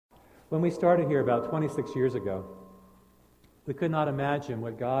When we started here about 26 years ago, we could not imagine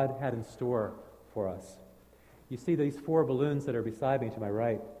what God had in store for us. You see these 4 balloons that are beside me to my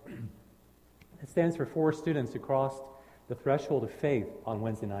right. It stands for 4 students who crossed the threshold of faith on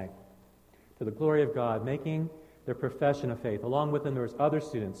Wednesday night to the glory of God, making their profession of faith. Along with them, there was other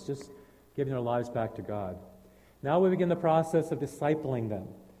students just giving their lives back to God. Now we begin the process of discipling them,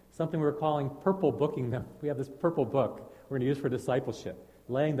 something we're calling purple booking them. We have this purple book we're going to use for discipleship,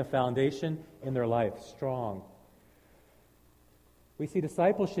 laying the foundation in their life strong. We see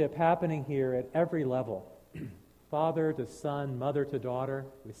discipleship happening here at every level. Father to son, mother to daughter.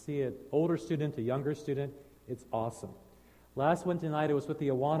 We see it older student to younger student. It's awesome. Last Wednesday night it was with the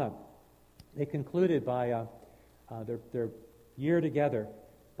Awana. They concluded by their year together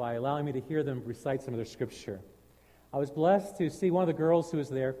by allowing me to hear them recite some of their scripture. I was blessed to see one of the girls who was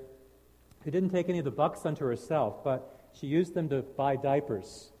there who didn't take any of the bucks unto herself, but she used them to buy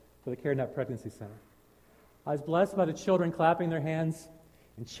diapers for the CareNet Pregnancy Center. I was blessed by the children clapping their hands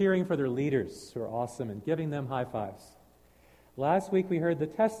and cheering for their leaders, who are awesome, and giving them high fives. Last week we heard the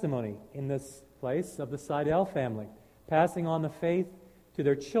testimony in this place of the Seidel family, passing on the faith to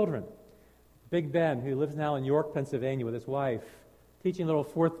their children. Big Ben, who lives now in York, Pennsylvania with his wife, teaching little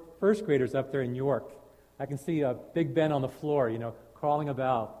first graders up there in York. I can see Big Ben on the floor, crawling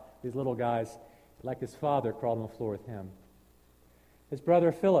about, these little guys, like his father crawled on the floor with him. His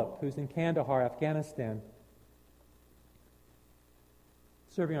brother Philip, who's in Kandahar, Afghanistan,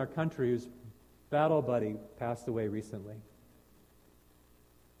 serving our country, whose battle buddy passed away recently,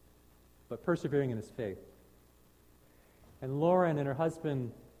 but persevering in his faith. And Lauren and her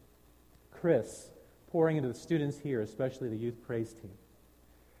husband, Chris, pouring into the students here, especially the youth praise team.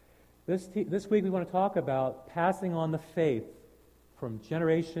 This week we want to talk about passing on the faith from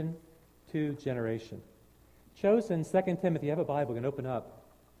generation to generation. Chosen 2 Timothy, you have a Bible, you can open up.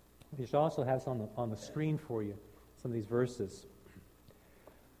 We should also have some on the screen for you, some of these verses.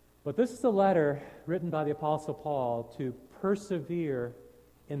 But this is a letter written by the Apostle Paul to persevere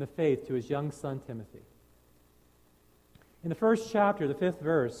in the faith to his young son Timothy. In the first chapter, the 5th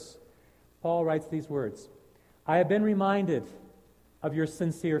verse, Paul writes these words, "I have been reminded of your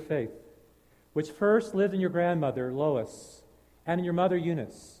sincere faith, which first lived in your grandmother Lois and in your mother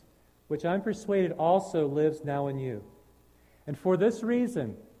Eunice, which I'm persuaded also lives now in you. And for this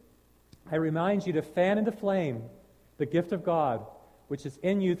reason, I remind you to fan into flame the gift of God, which is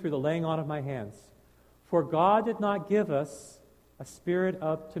in you through the laying on of my hands. For God did not give us a spirit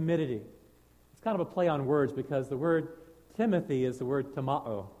of timidity." It's kind of a play on words because the word Timothy is the word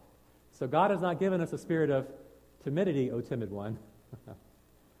tamao. So God has not given us a spirit of timidity, O timid one.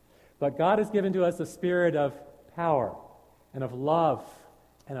 But God has given to us a spirit of power and of love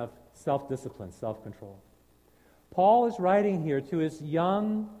and of self-discipline, self-control. Paul is writing here to his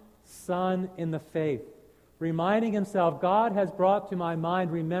young son in the faith, reminding himself, God has brought to my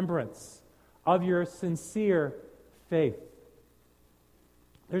mind remembrance of your sincere faith.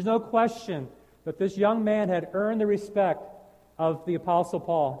 There's no question that this young man had earned the respect of the Apostle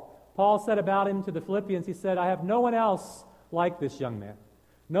Paul. Paul said about him to the Philippians, he said, "I have no one else like this young man.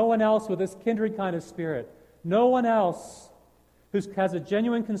 No one else with this kindred kind of spirit. No one else who has a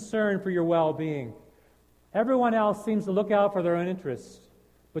genuine concern for your well-being. Everyone else seems to look out for their own interests.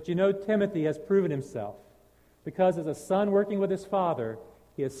 But Timothy has proven himself, because as a son working with his father,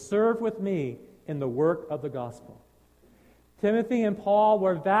 he has served with me in the work of the gospel." Timothy and Paul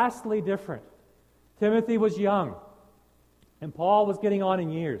were vastly different. Timothy was young, and Paul was getting on in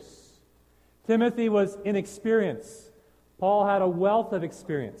years. Timothy was inexperienced. Paul had a wealth of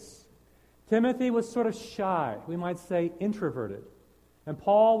experience. Timothy was sort of shy, we might say introverted, and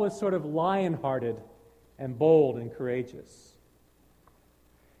Paul was sort of lion-hearted and bold and courageous.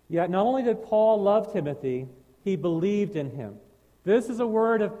 Yet not only did Paul love Timothy, he believed in him. This is a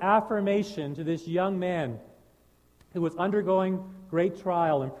word of affirmation to this young man who was undergoing great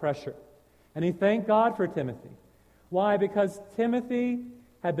trial and pressure. And he thanked God for Timothy. Why? Because Timothy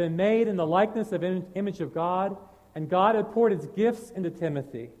had been made in the likeness of image of God, and God had poured his gifts into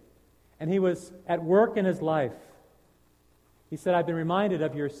Timothy, and he was at work in his life. He said, "I've been reminded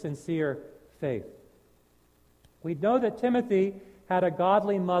of your sincere faith." We know that Timothy had a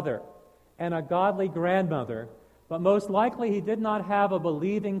godly mother and a godly grandmother, but most likely he did not have a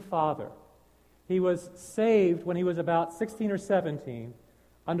believing father. He was saved when he was about 16 or 17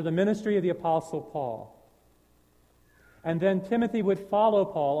 under the ministry of the Apostle Paul. And then Timothy would follow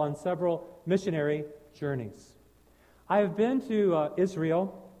Paul on several missionary journeys. I have been to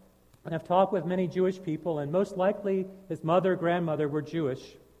Israel and have talked with many Jewish people, and most likely his mother, grandmother were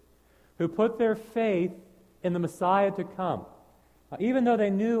Jewish, who put their faith in the Messiah to come. Even though they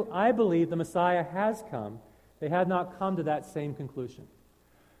knew, I believe, the Messiah has come, they had not come to that same conclusion.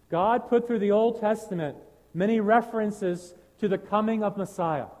 God put through the Old Testament many references to the coming of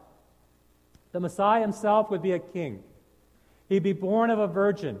Messiah. The Messiah himself would be a king. He'd be born of a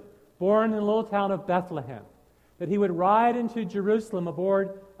virgin, born in the little town of Bethlehem. That he would ride into Jerusalem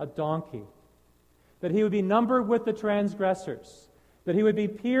aboard a donkey. That he would be numbered with the transgressors. That he would be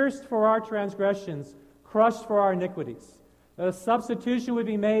pierced for our transgressions, crushed for our iniquities. That a substitution would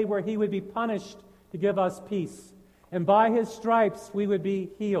be made where he would be punished to give us peace. And by his stripes we would be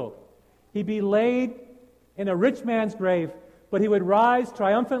healed. He'd be laid in a rich man's grave, but he would rise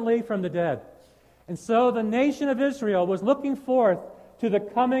triumphantly from the dead. And so the nation of Israel was looking forth to the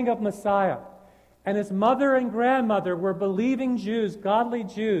coming of Messiah. And his mother and grandmother were believing Jews, godly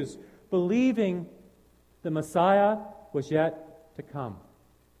Jews, believing the Messiah was yet to come.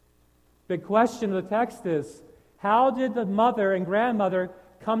 Big question of the text is, how did the mother and grandmother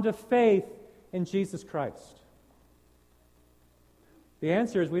come to faith in Jesus Christ? The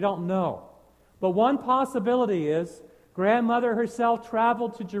answer is we don't know. But one possibility is grandmother herself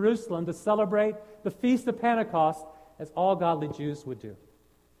traveled to Jerusalem to celebrate the Feast of Pentecost, as all godly Jews would do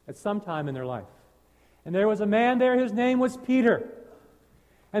at some time in their life. And there was a man there, his name was Peter.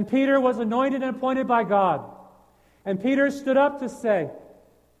 And Peter was anointed and appointed by God. And Peter stood up to say,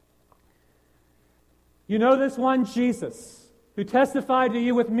 "You know this one Jesus, who testified to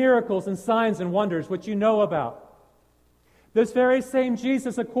you with miracles and signs and wonders, which you know about. This very same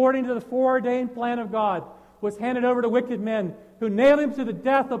Jesus, according to the foreordained plan of God, was handed over to wicked men who nailed him to the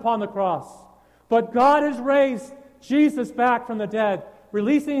death upon the cross. But God has raised Jesus back from the dead,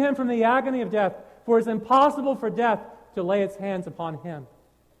 releasing him from the agony of death, for it is impossible for death to lay its hands upon him.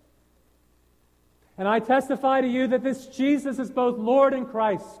 And I testify to you that this Jesus is both Lord and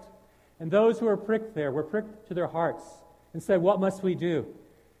Christ." And those who were pricked there were pricked to their hearts and said, "What must we do?"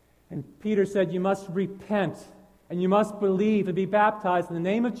 And Peter said, "You must repent, and you must believe and be baptized in the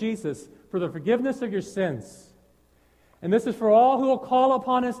name of Jesus for the forgiveness of your sins. And this is for all who will call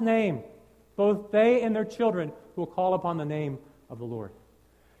upon his name, both they and their children who will call upon the name of the Lord."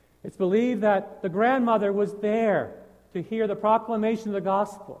 It's believed that the grandmother was there to hear the proclamation of the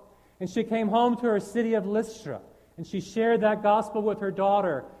gospel. And she came home to her city of Lystra, and she shared that gospel with her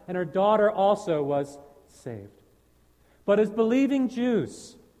daughter, and her daughter also was saved. But as believing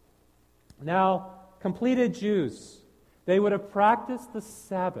Jews, now completed Jews, they would have practiced the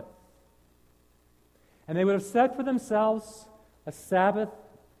Sabbath. And they would have set for themselves a Sabbath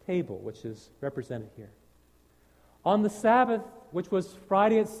table, which is represented here. On the Sabbath, which was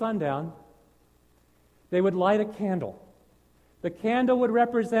Friday at sundown, they would light a candle. The candle would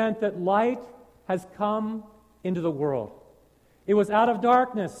represent that light has come into the world. It was out of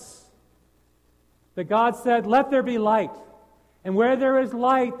darkness that God said, "Let there be light." And where there is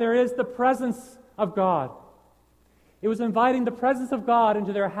light, there is the presence of God. It was inviting the presence of God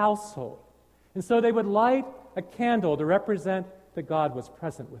into their household. And so they would light a candle to represent that God was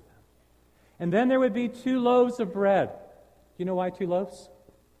present with them. And then there would be 2 loaves of bread. Do you know why 2 loaves?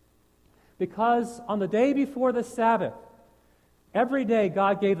 Because on the day before the Sabbath, every day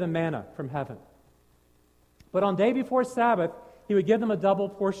God gave them manna from heaven. But on day before Sabbath, he would give them a double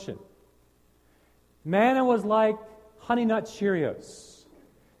portion. Manna was like Honey Nut Cheerios.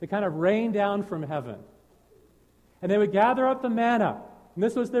 They kind of rained down from heaven. And they would gather up the manna, and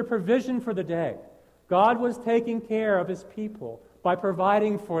this was their provision for the day. God was taking care of his people by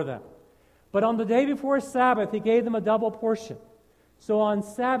providing for them. But on the day before Sabbath, he gave them a double portion. So on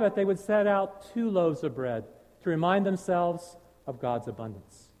Sabbath, they would set out 2 loaves of bread to remind themselves of God's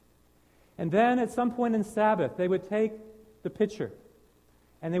abundance. And then at some point in Sabbath, they would take the pitcher,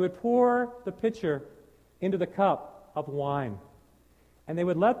 and they would pour the pitcher into the cup of wine. And they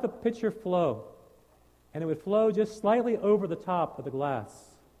would let the pitcher flow, and it would flow just slightly over the top of the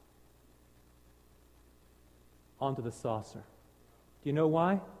glass onto the saucer. Do you know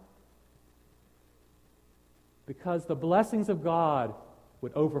why? Because the blessings of God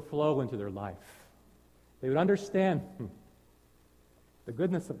would overflow into their life. They would understand the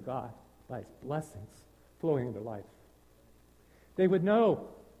goodness of God by his blessings flowing in their life. They would know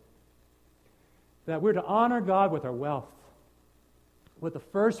that we're to honor God with our wealth, with the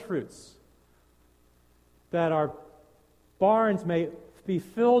first fruits, that our barns may be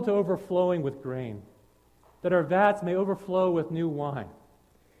filled to overflowing with grain, that our vats may overflow with new wine.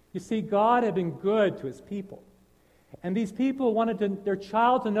 You see, God had been good to his people. And these people wanted their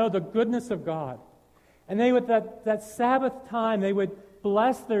child to know the goodness of God. And they would, that Sabbath time, they would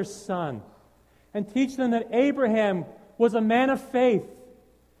bless their son and teach them that Abraham was a man of faith,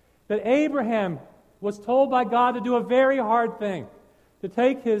 that Abraham was told by God to do a very hard thing, to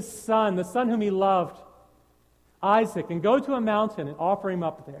take his son, the son whom he loved, Isaac, and go to a mountain and offer him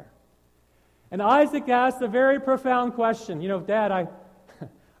up there. And Isaac asked a very profound question. Dad,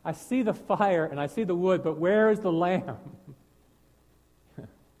 I see the fire and I see the wood, but where is the lamb?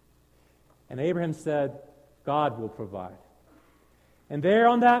 And Abraham said, God will provide. And there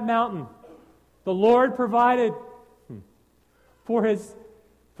on that mountain, the Lord provided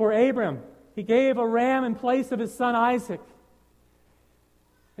for Abram. He gave a ram in place of his son Isaac.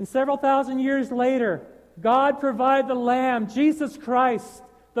 And several thousand years later, God provided the Lamb, Jesus Christ,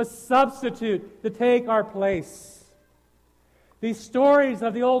 the substitute to take our place. These stories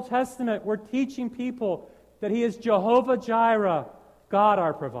of the Old Testament were teaching people that He is Jehovah Jireh, God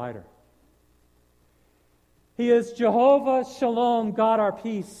our provider. He is Jehovah Shalom, God our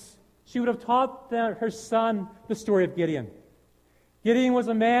peace. She would have taught her son the story of Gideon. Gideon was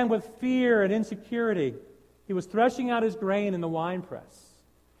a man with fear and insecurity. He was threshing out his grain in the winepress.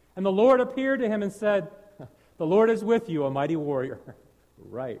 And the Lord appeared to him and said, "The Lord is with you, a mighty warrior."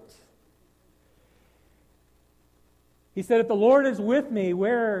 Right. He said, if the Lord is with me,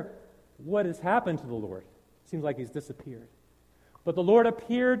 what has happened to the Lord? Seems like he's disappeared. But the Lord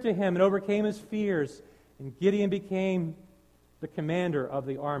appeared to him and overcame his fears, and Gideon became the commander of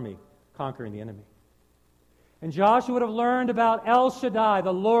the army, conquering the enemy. And Joshua would have learned about El Shaddai,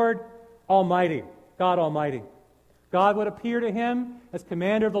 the Lord Almighty, God Almighty. God would appear to him as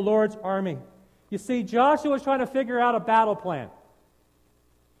commander of the Lord's army. You see, Joshua was trying to figure out a battle plan.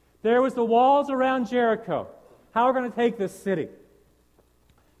 There was the walls around Jericho. How are we going to take this city?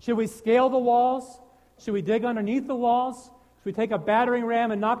 Should we scale the walls? Should we dig underneath the walls? Should we take a battering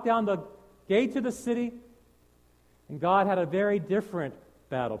ram and knock down the gate to the city? And God had a very different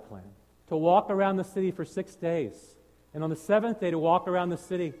battle plan. To walk around the city for 6 days. And on the 7th day to walk around the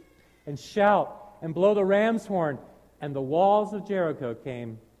city and shout and blow the ram's horn. And the walls of Jericho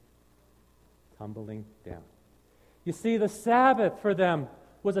came tumbling down. You see, the Sabbath for them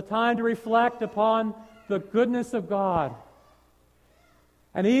was a time to reflect upon the goodness of God.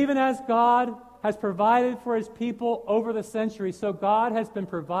 And even as God has provided for His people over the centuries, so God has been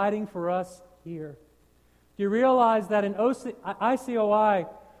providing for us here. Do you realize that in ICOI,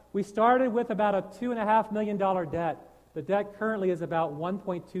 we started with about a $2.5 million debt. The debt currently is about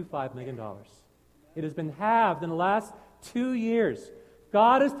 $1.25 million. It has been halved in the last 2 years.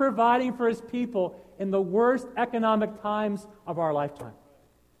 God is providing for His people in the worst economic times of our lifetime.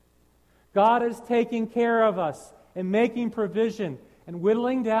 God is taking care of us and making provision and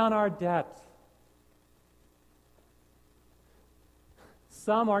whittling down our debt.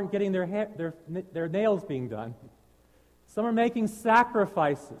 Some aren't getting their nails being done. Some are making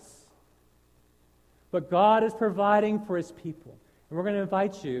sacrifices. But God is providing for His people. And we're going to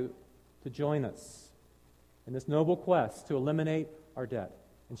invite you to join us in this noble quest to eliminate our debt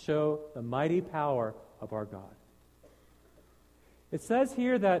and show the mighty power of our God. It says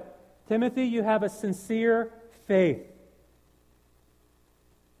here that, Timothy, you have a sincere faith.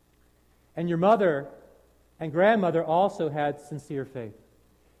 And your mother and grandmother also had sincere faith.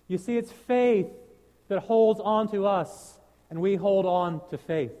 You see, it's faith that holds on to us, and we hold on to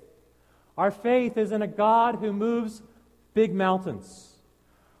faith. Our faith is in a God who moves big mountains.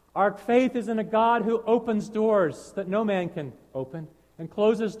 Our faith is in a God who opens doors that no man can open and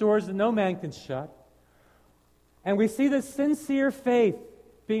closes doors that no man can shut. And we see this sincere faith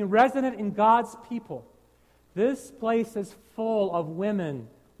being resident in God's people. This place is full of women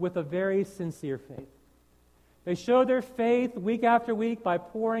with a very sincere faith. They show their faith week after week by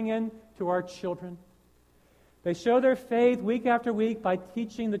pouring in to our children. They show their faith week after week by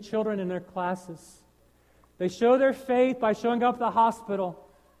teaching the children in their classes. They show their faith by showing up at the hospital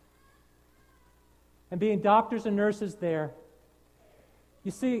and being doctors and nurses there.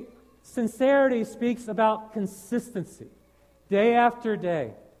 You see, sincerity speaks about consistency, day after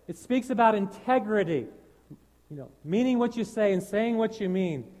day. It speaks about integrity, meaning what you say and saying what you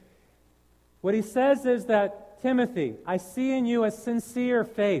mean. What he says is that, Timothy, I see in you a sincere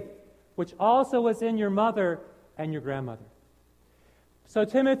faith, which also was in your mother and your grandmother. So,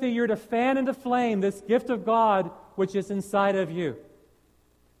 Timothy, you're to fan into flame this gift of God which is inside of you.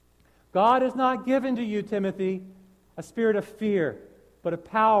 God has not given to you, Timothy, a spirit of fear, but of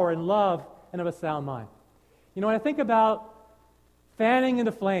power and love and of a sound mind. When I think about fanning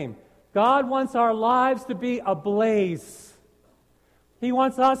into flame, God wants our lives to be ablaze. He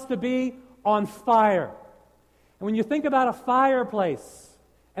wants us to be on fire. And when you think about a fireplace,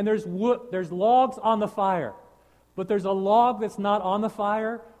 and there's logs on the fire, but there's a log that's not on the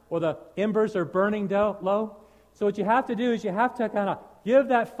fire, or the embers are burning low. So what you have to do is you have to kind of give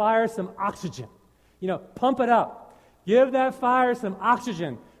that fire some oxygen. Pump it up. Give that fire some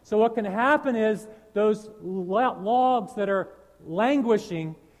oxygen. So what can happen is those logs that are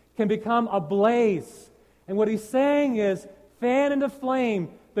languishing can become a blaze. And what he's saying is, fan into flame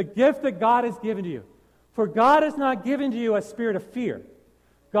the gift that God has given to you. For God has not given to you a spirit of fear.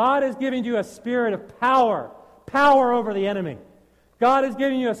 God has given you a spirit of power over the enemy. God has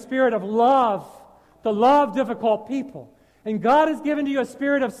given you a spirit of love, to love difficult people. And God has given to you a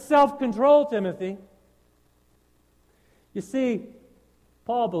spirit of self-control, Timothy. You see,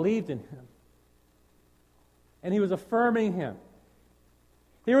 Paul believed in him. And he was affirming him.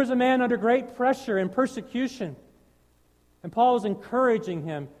 Here was a man under great pressure and persecution. And Paul was encouraging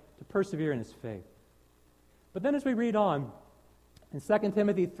him to persevere in his faith. But then as we read on, in 2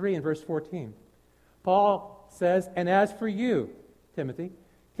 Timothy 3 and verse 14, Paul says, "And as for you, Timothy,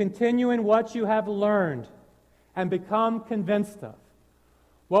 continue in what you have learned and become convinced of."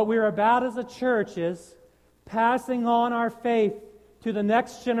 What we're about as a church is passing on our faith to the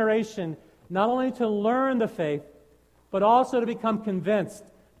next generation, not only to learn the faith, but also to become convinced,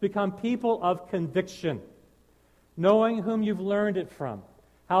 become people of conviction, knowing whom you've learned it from,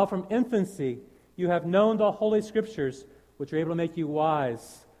 how from infancy you have known the Holy Scriptures, which are able to make you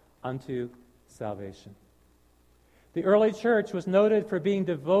wise unto salvation. The early church was noted for being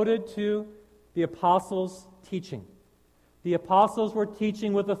devoted to the apostles' teaching. The apostles were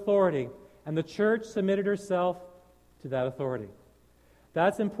teaching with authority, and the church submitted herself to that authority.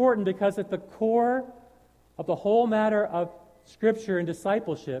 That's important because at the core of the whole matter of Scripture and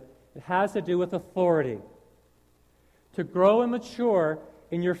discipleship, it has to do with authority. To grow and mature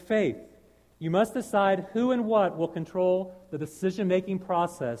in your faith, you must decide who and what will control the decision-making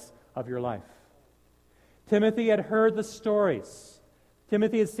process of your life. Timothy had heard the stories.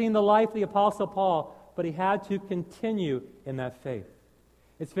 Timothy had seen the life of the Apostle Paul, but he had to continue in that faith.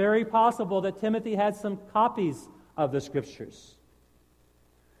 It's very possible that Timothy had some copies of the Scriptures.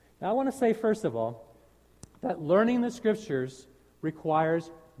 Now, I want to say, first of all, that learning the Scriptures requires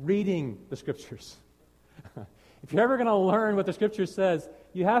reading the Scriptures. If you're ever going to learn what the Scripture says,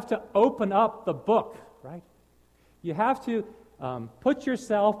 you have to open up the book, right? You have to put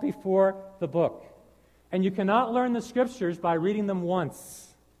yourself before the book. And you cannot learn the Scriptures by reading them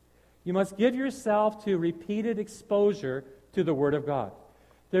once. You must give yourself to repeated exposure to the Word of God.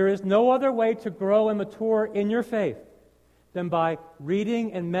 There is no other way to grow and mature in your faith than by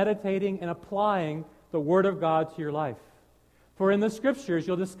reading and meditating and applying the Word of God to your life. For in the Scriptures,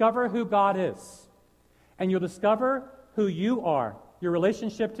 you'll discover who God is. And you'll discover who you are, your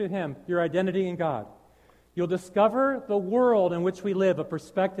relationship to Him, your identity in God. You'll discover the world in which we live, a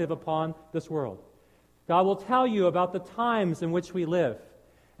perspective upon this world. God will tell you about the times in which we live.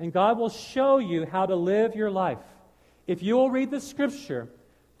 And God will show you how to live your life. If you will read the Scripture,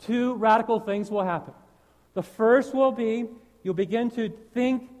 two radical things will happen. The first will be you'll begin to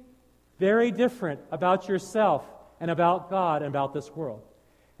think very different about yourself and about God and about this world.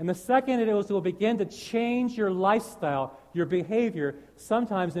 And the second is it will begin to change your lifestyle, your behavior,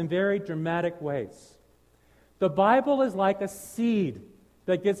 sometimes in very dramatic ways. The Bible is like a seed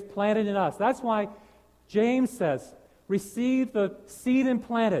that gets planted in us. That's why James says, receive the seed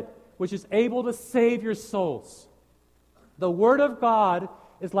implanted, which is able to save your souls. The Word of God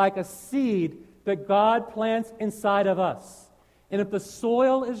is like a seed that God plants inside of us. And if the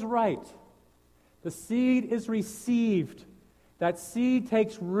soil is right, the seed is received. That seed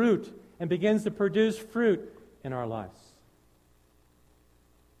takes root and begins to produce fruit in our lives.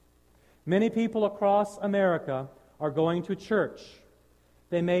 Many people across America are going to church.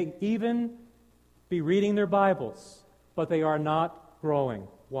 They may even be reading their Bibles, but they are not growing.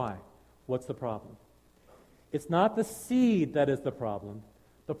 Why? What's the problem? It's not the seed that is the problem.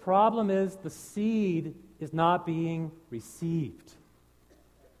 The problem is the seed is not being received.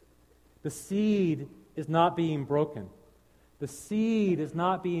 The seed is not being broken. The seed is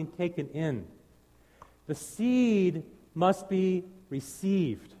not being taken in. The seed must be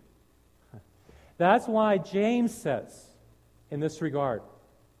received. That's why James says in this regard,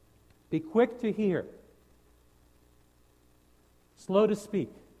 be quick to hear, slow to speak,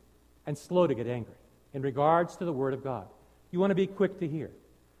 and slow to get angry in regards to the Word of God. You want to be quick to hear.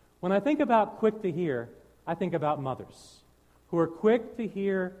 When I think about quick to hear, I think about mothers who are quick to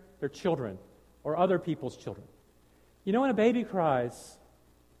hear their children or other people's children. You know, when a baby cries,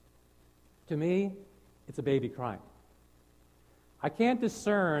 to me, it's a baby crying. I can't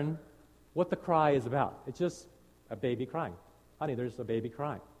discern what the cry is about. It's just a baby crying. Honey, there's a baby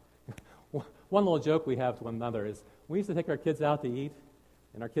crying. One little joke we have to one another is we used to take our kids out to eat,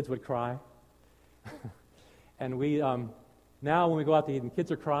 and our kids would cry. And we now when we go out to eat and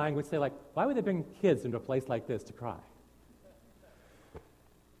kids are crying, we'd say, like, why would they bring kids into a place like this to cry?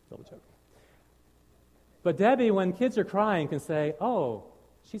 But Debbie, when kids are crying, can say, oh,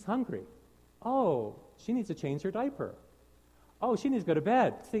 she's hungry. Oh, she needs to change her diaper. Oh, she needs to go to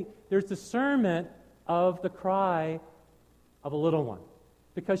bed. See, there's discernment of the cry of a little one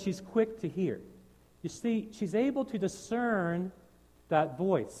because she's quick to hear. You see, she's able to discern that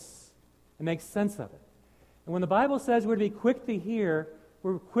voice and make sense of it. And when the Bible says we're to be quick to hear,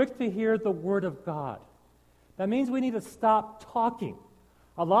 we're quick to hear the Word of God. That means we need to stop talking.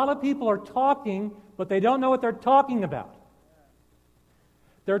 A lot of people are talking, but they don't know what they're talking about.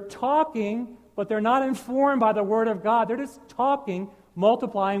 They're talking, but they're not informed by the Word of God. They're just talking,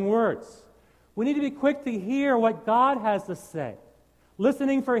 multiplying words. We need to be quick to hear what God has to say,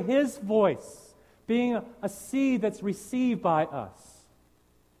 listening for His voice, being a seed that's received by us.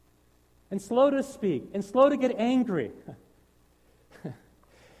 And slow to speak, and slow to get angry.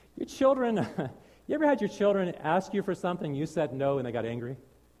 Your children, you ever had your children ask you for something, you said no, and they got angry?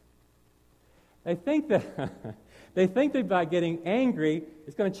 They think that by getting angry,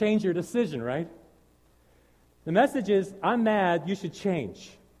 it's going to change your decision, right? The message is, I'm mad, you should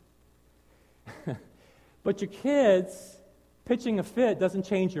change. But your kids pitching a fit doesn't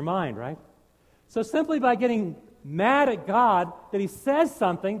change your mind, right? So simply by getting mad at God that He says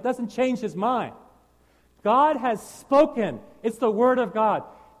something doesn't change His mind. God has spoken. It's the Word of God.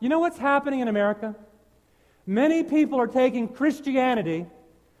 You know what's happening in America? Many people are taking Christianity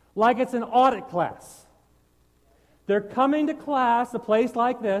like it's an audit class. They're coming to class, a place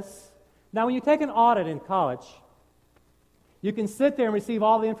like this. Now, when you take an audit in college, you can sit there and receive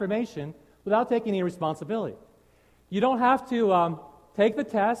all the information without taking any responsibility. You don't have to take the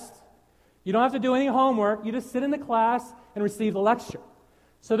test. You don't have to do any homework. You just sit in the class and receive the lecture.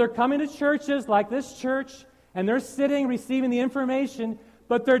 So they're coming to churches like this church, and they're sitting, receiving the information,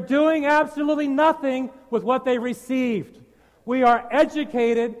 but they're doing absolutely nothing with what they received. We are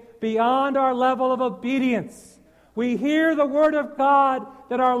educated beyond our level of obedience. We hear the Word of God,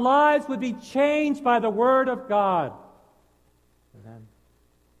 that our lives would be changed by the Word of God. Amen.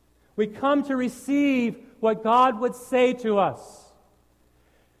 We come to receive what God would say to us.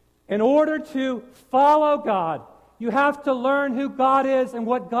 In order to follow God, you have to learn who God is and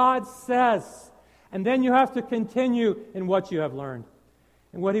what God says. And then you have to continue in what you have learned.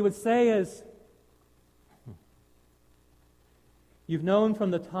 And what He would say is, you've known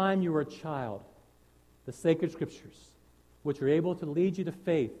from the time you were a child the sacred Scriptures, which are able to lead you to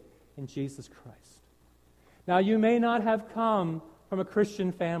faith in Jesus Christ. Now, you may not have come from a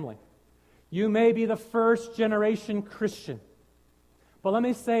Christian family. You may be the first generation Christian. But let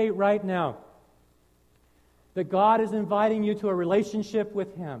me say right now that God is inviting you to a relationship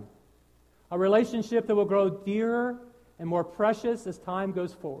with Him, a relationship that will grow dearer and more precious as time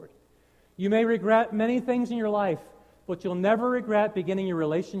goes forward. You may regret many things in your life, but you'll never regret beginning your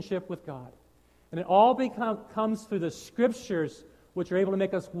relationship with God. And it all comes through the Scriptures, which are able to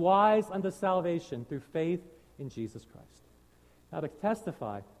make us wise unto salvation through faith in Jesus Christ. Now, to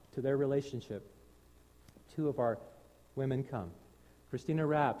testify to their relationship, two of our women come. Christina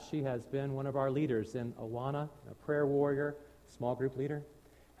Rapp, she has been one of our leaders in Awana, a prayer warrior, small group leader.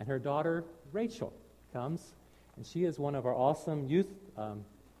 And her daughter, Rachel, comes, and she is one of our awesome youth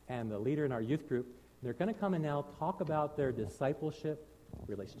and the leader in our youth group. They're going to come and now talk about their discipleship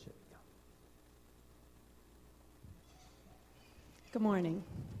relationship. Good morning.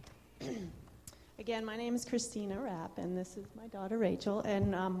 Again, my name is Christina Rapp, and this is my daughter Rachel,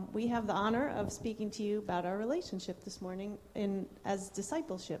 and we have the honor of speaking to you about our relationship this morning as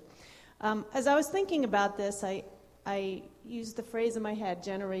discipleship. As I was thinking about this, I used the phrase in my head,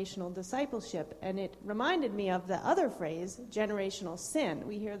 generational discipleship, and it reminded me of the other phrase, generational sin.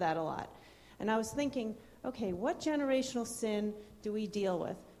 We hear that a lot. And I was thinking, okay, what generational sin do we deal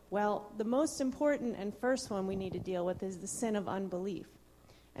with? Well, the most important and first one we need to deal with is the sin of unbelief.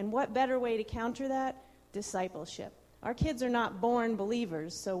 And what better way to counter that? Discipleship. Our kids are not born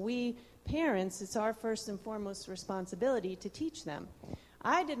believers, so we parents, it's our first and foremost responsibility to teach them.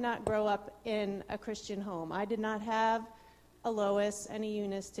 I did not grow up in a Christian home. I did not have a Lois and a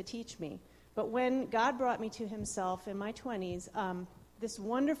Eunice to teach me. But when God brought me to Himself in my 20s, this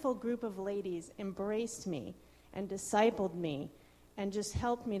wonderful group of ladies embraced me and discipled me and just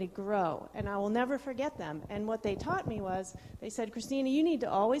helped me to grow. And I will never forget them. And what they taught me was, they said, Christina, you need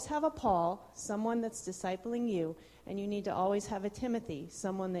to always have a Paul, someone that's discipling you, and you need to always have a Timothy,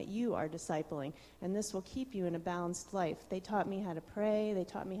 someone that you are discipling. And this will keep you in a balanced life. They taught me how to pray, they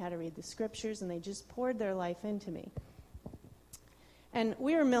taught me how to read the Scriptures, and they just poured their life into me. And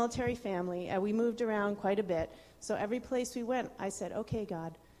we were a military family, and we moved around quite a bit. So every place we went, I said, okay,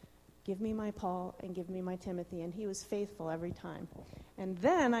 God, give me my Paul and give me my Timothy. And he was faithful every time. And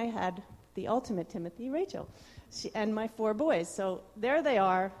then I had the ultimate Timothy, Rachel, and my 4 boys. So there they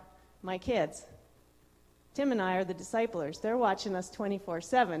are, my kids. Tim and I are the disciplers. They're watching us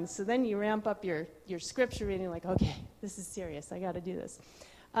 24/7. So then you ramp up your scripture reading, like, okay, this is serious. I got to do this.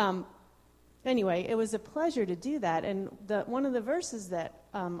 Anyway, it was a pleasure to do that. And one of the verses that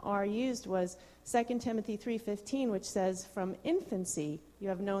R used was 2 Timothy 3:15, which says, "From infancy you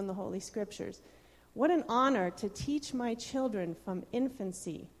have known the Holy Scriptures." What an honor to teach my children from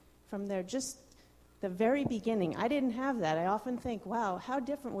infancy, from just the very beginning. I didn't have that. I often think, wow, how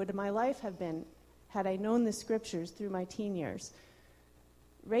different would my life have been had I known the Scriptures through my teen years.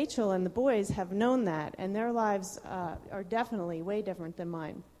 Rachel and the boys have known that, and their lives are definitely way different than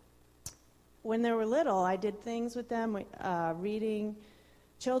mine. When they were little, I did things with them, reading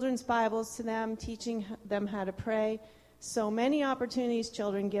children's Bibles to them, teaching them how to pray. So many opportunities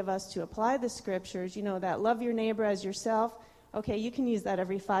children give us to apply the Scriptures. You know, that love your neighbor as yourself. Okay, you can use that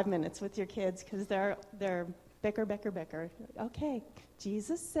every 5 minutes with your kids because they're bicker. Okay,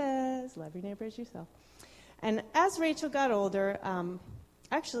 Jesus says, love your neighbor as yourself. And as Rachel got older,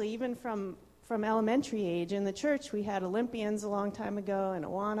 actually even from elementary age, in the church we had Olympians a long time ago and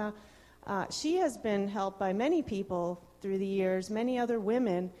Awana. She has been helped by many people through the years, many other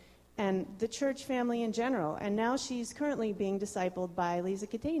women, and the church family in general. And now she's currently being discipled by Lisa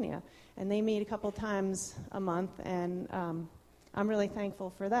Catania. And they meet a couple times a month, and I'm really thankful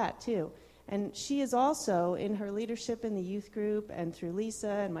for that, too. And she is also, in her leadership in the youth group and through Lisa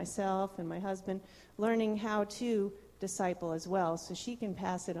and myself and my husband, learning how to disciple as well, so she can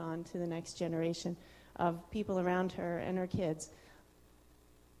pass it on to the next generation of people around her and her kids.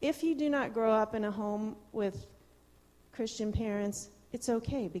 If you do not grow up in a home with Christian parents, it's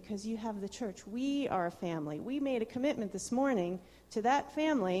okay because you have the church. We are a family. We made a commitment this morning to that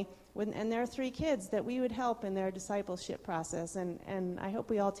family and their 3 kids that we would help in their discipleship process. And I hope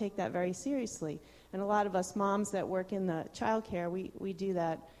we all take that very seriously. And a lot of us moms that work in the childcare, we do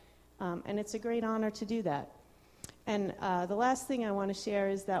that. And it's a great honor to do that. And the last thing I want to share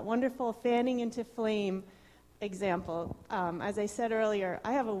is that wonderful fanning into flame example. As I said earlier,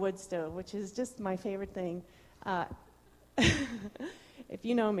 I have a wood stove, which is just my favorite thing. If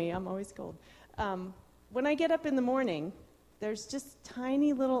you know me, I'm always cold. When I get up in the morning, there's just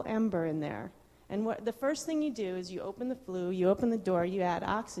tiny little ember in there. And the first thing you do is you open the flue, you open the door, you add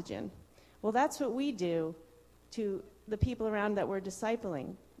oxygen. Well, that's what we do to the people around that we're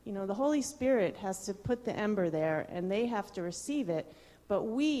discipling. You know, the Holy Spirit has to put the ember there, and they have to receive it. But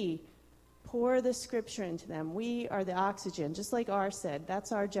we pour the Scripture into them. We are the oxygen, just like R said.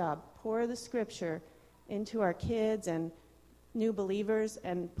 That's our job. Pour the Scripture into our kids and new believers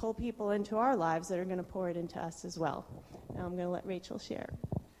and pull people into our lives that are going to pour it into us as well. Now I'm going to let Rachel share.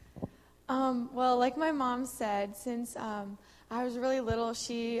 Well, like my mom said, since I was really little,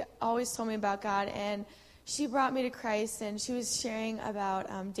 she always told me about God, and she brought me to Christ, and she was sharing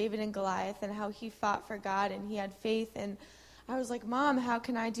about David and Goliath and how he fought for God and he had faith. And I was like, Mom, how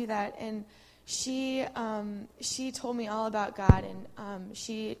can I do that? And she told me all about God, and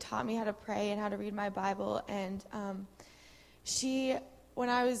she taught me how to pray and how to read my Bible. And when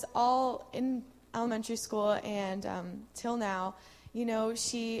I was all in elementary school and till now, you know,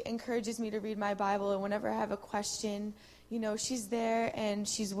 she encourages me to read my Bible, and whenever I have a question, you know, she's there and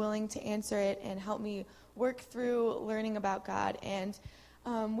she's willing to answer it and help me work through learning about God. And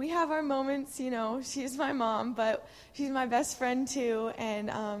we have our moments, you know, she's my mom, but she's my best friend too.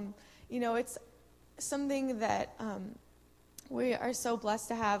 And, you know, it's something that we are so blessed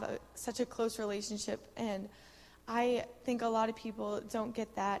to have such a close relationship. And I think a lot of people don't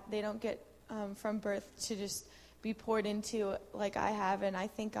get that. They don't get from birth to just be poured into like I have. And I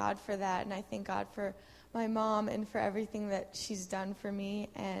thank God for that. And I thank God for my mom and for everything that she's done for me.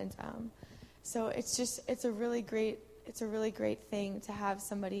 And so it's a really great thing to have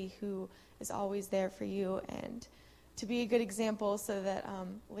somebody who is always there for you and to be a good example so that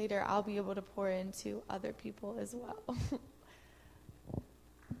later I'll be able to pour into other people as well.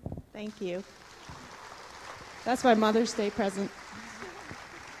 Thank you. That's my Mother's Day present.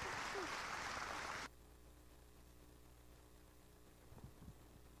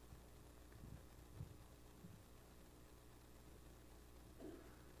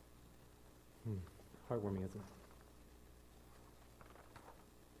 Heartwarming, isn't it?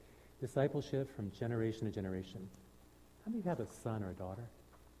 Discipleship from generation to generation. How many of you have a son or a daughter?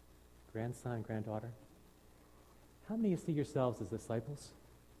 Grandson, granddaughter? How many of you see yourselves as disciples?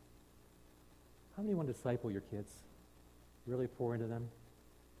 How many want to disciple your kids? Really pour into them?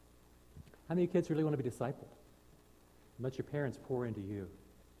 How many kids really want to be discipled? Let your parents pour into you.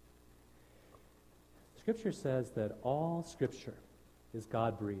 Scripture says that all Scripture is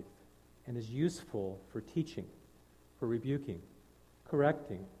God-breathed. and is useful for teaching, for rebuking,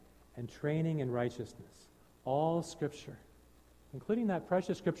 correcting, and training in righteousness. All Scripture, including that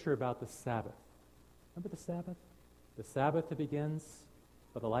precious Scripture about the Sabbath. Remember the Sabbath? The Sabbath that begins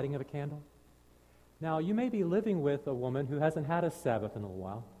with the lighting of a candle? Now, you may be living with a woman who hasn't had a Sabbath in a little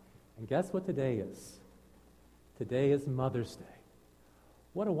while, and guess what today is? Today is Mother's Day.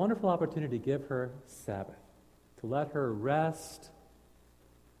 What a wonderful opportunity to give her Sabbath, to let her rest,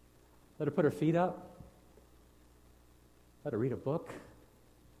 let her put her feet up, let her read a book,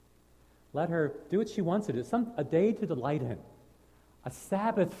 let her do what she wants to do, a day to delight in, a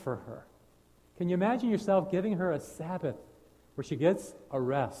Sabbath for her. Can you imagine yourself giving her a Sabbath where she gets a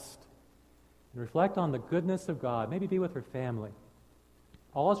rest and reflect on the goodness of God, maybe be with her family?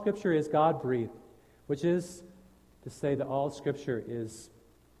 All Scripture is God-breathed, which is to say that all Scripture is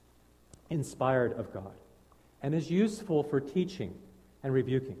inspired of God and is useful for teaching and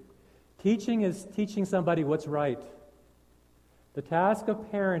rebuking. Teaching is teaching somebody what's right. The task of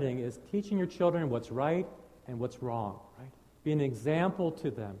parenting is teaching your children what's right and what's wrong, right? Be an example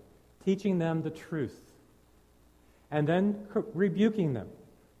to them, teaching them the truth, and then rebuking them.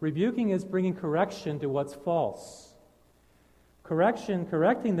 Rebuking is bringing correction to what's false.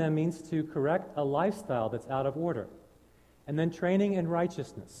 Correcting them means to correct a lifestyle that's out of order. And then training in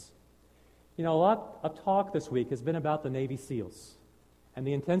righteousness. You know, a lot of talk this week has been about the Navy SEALs and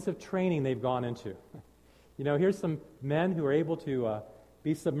the intensive training they've gone into. You know, here's some men who are able to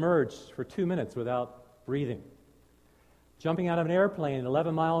be submerged for 2 minutes without breathing. Jumping out of an airplane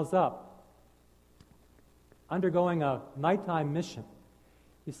 11 miles up. Undergoing a nighttime mission.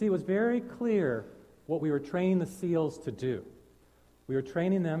 You see, it was very clear what we were training the SEALs to do. We were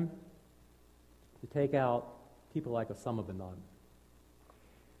training them to take out people like Osama bin Laden.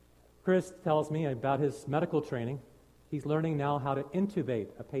 Chris tells me about his medical training. He's learning now how to intubate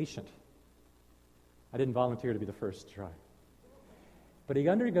a patient. I didn't volunteer to be the first to try. But he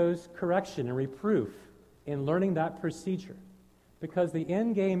undergoes correction and reproof in learning that procedure because the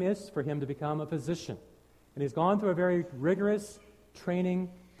end game is for him to become a physician. And he's gone through a very rigorous training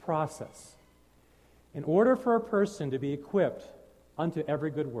process. In order for a person to be equipped unto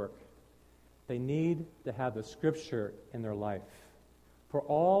every good work, they need to have the Scripture in their life. For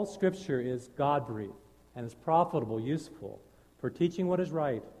all Scripture is God-breathed and is profitable, useful for teaching what is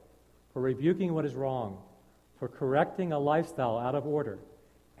right, for rebuking what is wrong, for correcting a lifestyle out of order,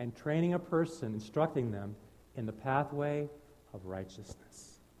 and training a person, instructing them in the pathway of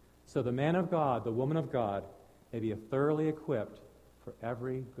righteousness. So the man of God, the woman of God, may be thoroughly equipped for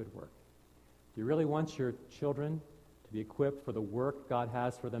every good work. Do you really want your children to be equipped for the work God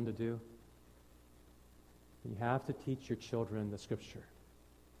has for them to do? You have to teach your children the Scripture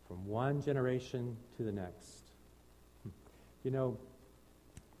from one generation to the next. You know,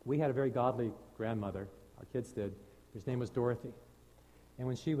 we had a very godly grandmother, our kids did. Her name was Dorothy. And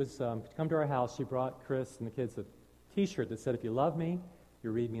when she was to come to our house, she brought Chris and the kids a T-shirt that said, "If you love me,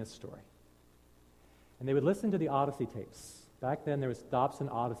 you read me a story." And they would listen to the Odyssey tapes. Back then, there was Dobson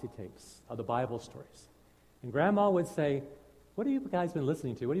Odyssey tapes of the Bible stories. And Grandma would say, "What have you guys been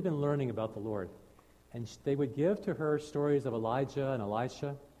listening to? What have you been learning about the Lord?" And they would give to her stories of Elijah and Elisha,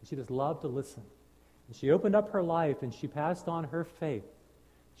 and she just loved to listen. And she opened up her life, and she passed on her faith.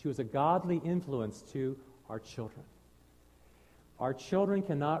 She was a godly influence to our children. Our children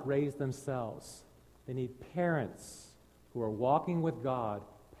cannot raise themselves. They need parents who are walking with God,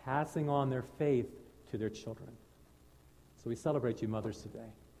 passing on their faith to their children. So we celebrate you mothers today.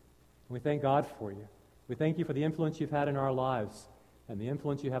 And we thank God for you. We thank you for the influence you've had in our lives and the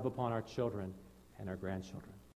influence you have upon our children and our grandchildren.